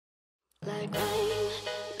like rain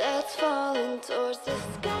that's falling towards the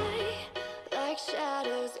sky, like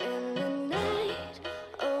shadows in the night.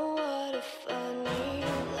 Oh, what a funny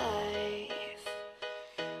life.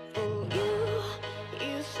 And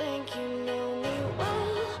you think you know me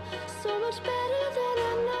well, so much better than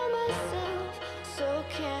I know myself. So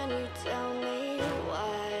can you tell me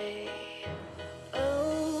why?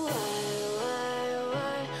 Oh, why?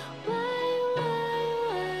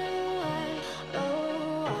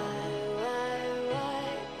 Oh, why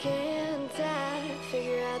can't I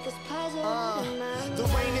figure out this puzzle in my mind? The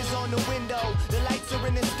rain is on the window, the lights are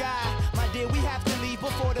in the sky. My dear, we have to leave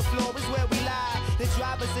before the floor is where we lie. The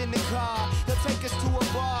driver's in the car, he'll take us to a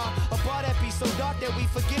bar that be so dark that we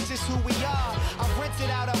forget just who we are. I've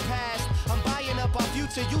rented out our past, I'm buying up our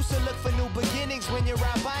future. Used to look for new beginnings when you're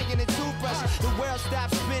out buying a toothbrush. The world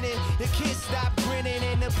stops spinning, the kids stop grinning,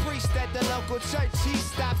 and the priest at the local church, he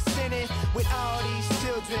stopped sinning. With all these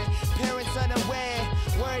children, parents unaware,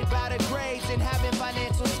 worried about their grades and having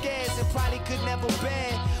financial scares, and probably could never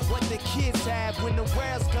bear what the kids have. When the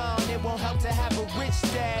world's gone, it won't help to have a rich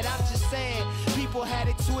dad. I'm just saying, people had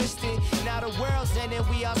it twisted. Now the world's in it,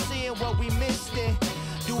 we all seeing what we missed it.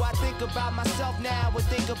 Do I think about myself now or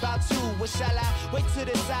think about you? Or shall I wait to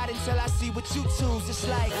the side until I see what you choose? It's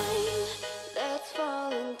like rain that's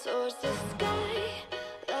falling towards the sky,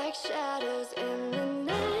 like shadows in the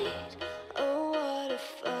night. Oh, what a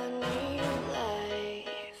funny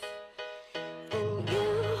life. And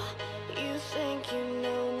you think you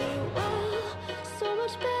know me well, so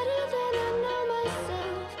much better than I know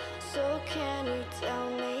myself. So can you tell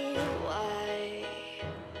me why?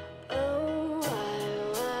 Oh, why?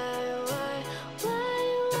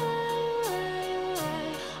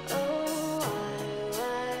 Oh,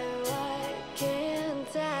 why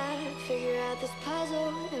can't I figure out this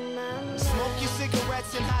puzzle in my mind? smoke your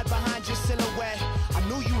cigarettes and hide behind your silhouette. I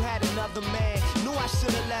knew you had another man, knew I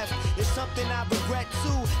should've left. It's something I regret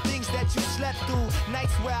too, things that you slept through,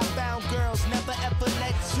 nights where I found girls, never ever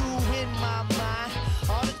let you in my mind.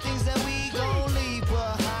 All the things that we gon' leave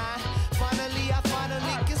behind. I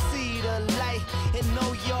finally can see the light and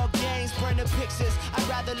know your games, burn the pictures. I'd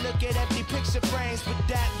rather look at empty picture frames, but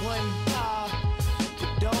that one,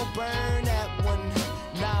 but don't burn that one,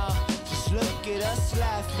 nah. Just look at us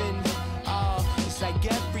laughing, it's like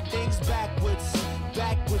everything's backwards.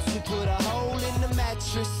 We put a hole in the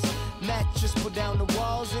mattress, put down the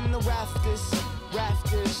walls and the rafters.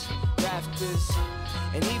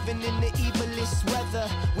 And even in the evilest weather,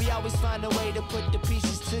 we always find a way to put the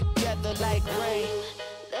pieces together like rain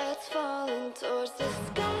that's falling towards the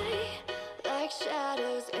sky,